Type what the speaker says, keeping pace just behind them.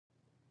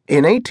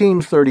In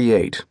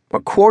 1838, a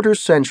quarter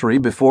century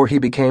before he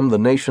became the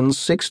nation's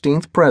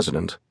 16th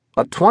president,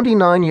 a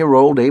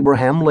 29-year-old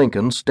Abraham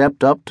Lincoln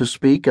stepped up to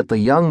speak at the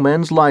Young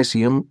Men's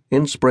Lyceum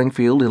in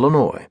Springfield,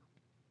 Illinois.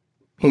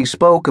 He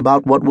spoke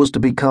about what was to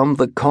become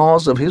the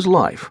cause of his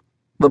life,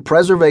 the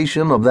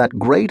preservation of that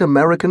great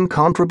American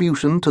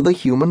contribution to the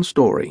human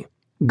story,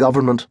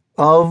 government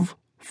of,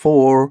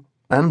 for,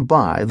 and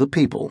by the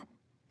people.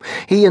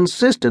 He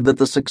insisted that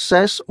the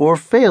success or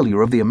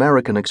failure of the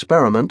American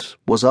experiment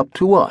was up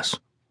to us.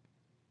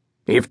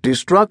 If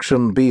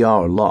destruction be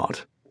our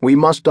lot, we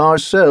must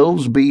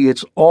ourselves be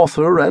its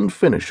author and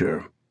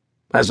finisher.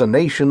 As a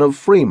nation of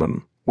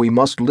freemen, we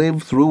must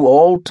live through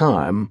all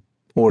time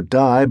or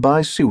die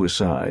by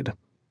suicide.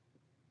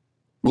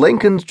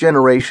 Lincoln's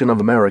generation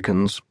of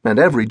Americans, and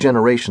every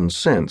generation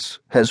since,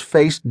 has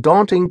faced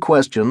daunting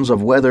questions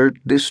of whether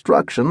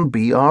destruction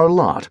be our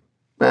lot,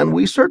 and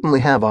we certainly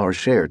have our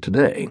share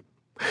today.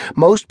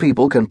 Most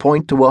people can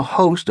point to a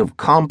host of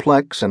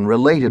complex and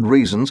related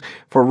reasons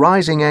for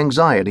rising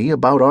anxiety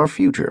about our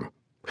future.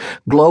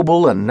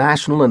 Global and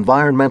national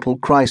environmental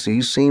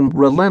crises seem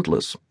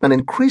relentless and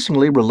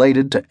increasingly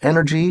related to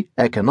energy,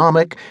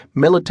 economic,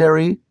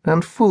 military,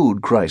 and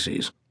food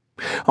crises.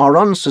 Our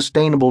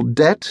unsustainable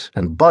debt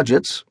and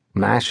budgets,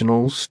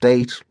 national,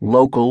 state,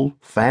 local,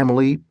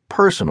 family,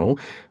 personal,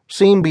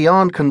 seem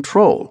beyond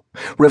control,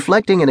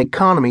 reflecting an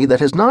economy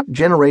that has not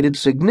generated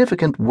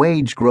significant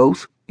wage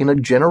growth in a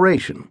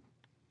generation.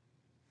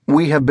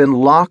 We have been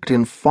locked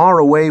in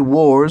faraway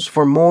wars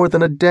for more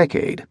than a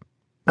decade,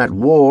 at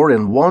war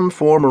in one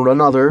form or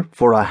another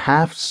for a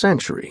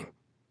half-century.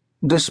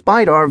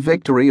 Despite our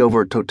victory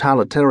over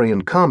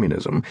totalitarian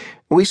communism,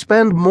 we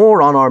spend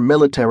more on our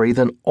military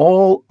than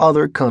all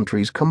other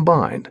countries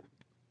combined.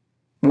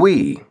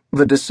 We,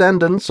 the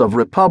descendants of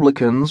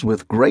Republicans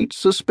with great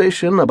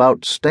suspicion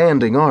about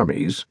standing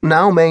armies,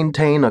 now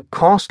maintain a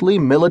costly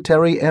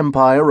military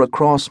empire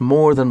across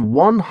more than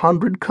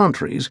 100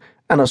 countries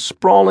and a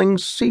sprawling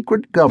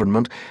secret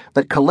government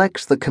that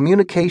collects the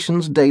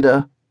communications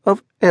data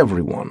of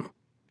everyone.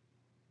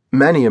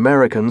 Many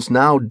Americans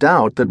now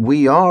doubt that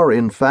we are,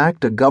 in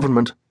fact, a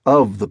government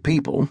of the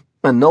people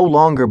and no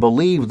longer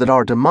believe that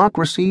our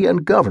democracy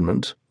and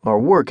government are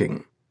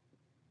working.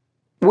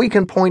 We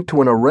can point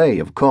to an array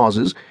of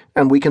causes,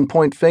 and we can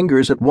point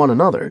fingers at one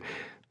another,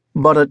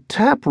 but a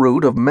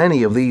taproot of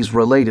many of these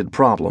related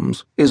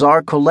problems is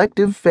our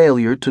collective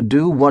failure to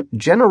do what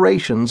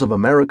generations of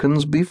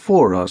Americans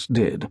before us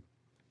did.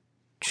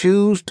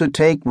 Choose to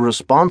take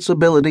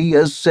responsibility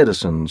as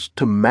citizens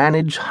to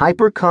manage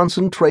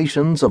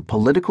hyper-concentrations of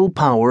political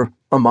power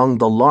among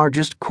the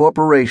largest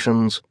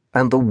corporations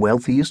and the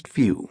wealthiest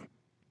few.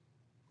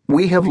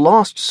 We have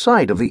lost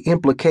sight of the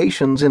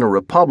implications in a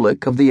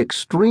republic of the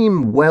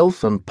extreme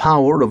wealth and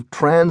power of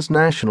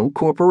transnational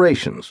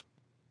corporations.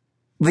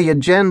 The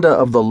agenda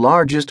of the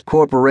largest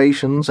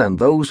corporations and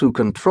those who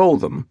control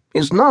them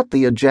is not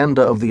the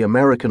agenda of the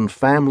American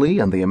family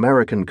and the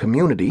American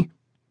community.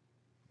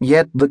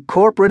 Yet the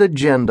corporate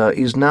agenda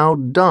is now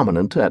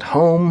dominant at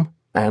home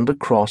and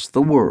across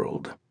the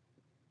world.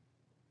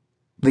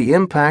 The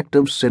impact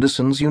of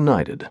Citizens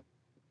United.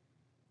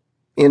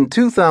 In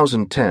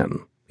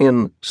 2010,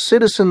 in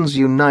Citizens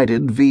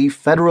United v.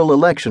 Federal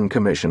Election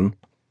Commission,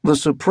 the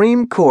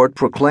Supreme Court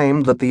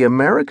proclaimed that the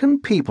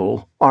American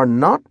people are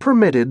not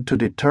permitted to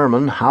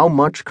determine how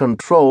much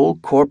control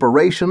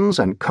corporations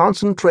and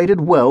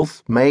concentrated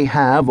wealth may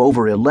have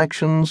over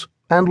elections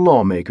and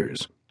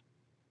lawmakers.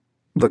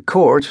 The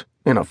court,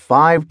 in a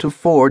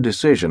 5-4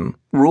 decision,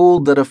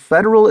 ruled that a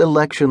federal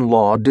election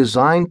law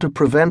designed to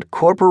prevent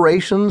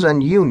corporations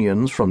and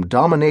unions from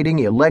dominating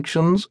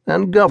elections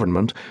and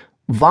government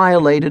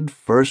violated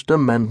First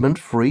Amendment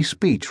free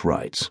speech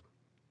rights.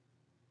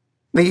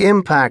 The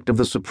impact of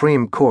the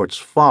Supreme Court's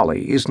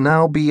folly is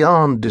now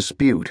beyond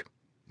dispute.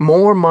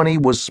 More money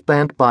was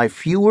spent by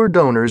fewer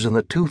donors in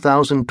the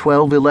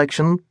 2012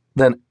 election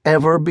than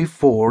ever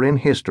before in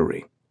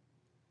history.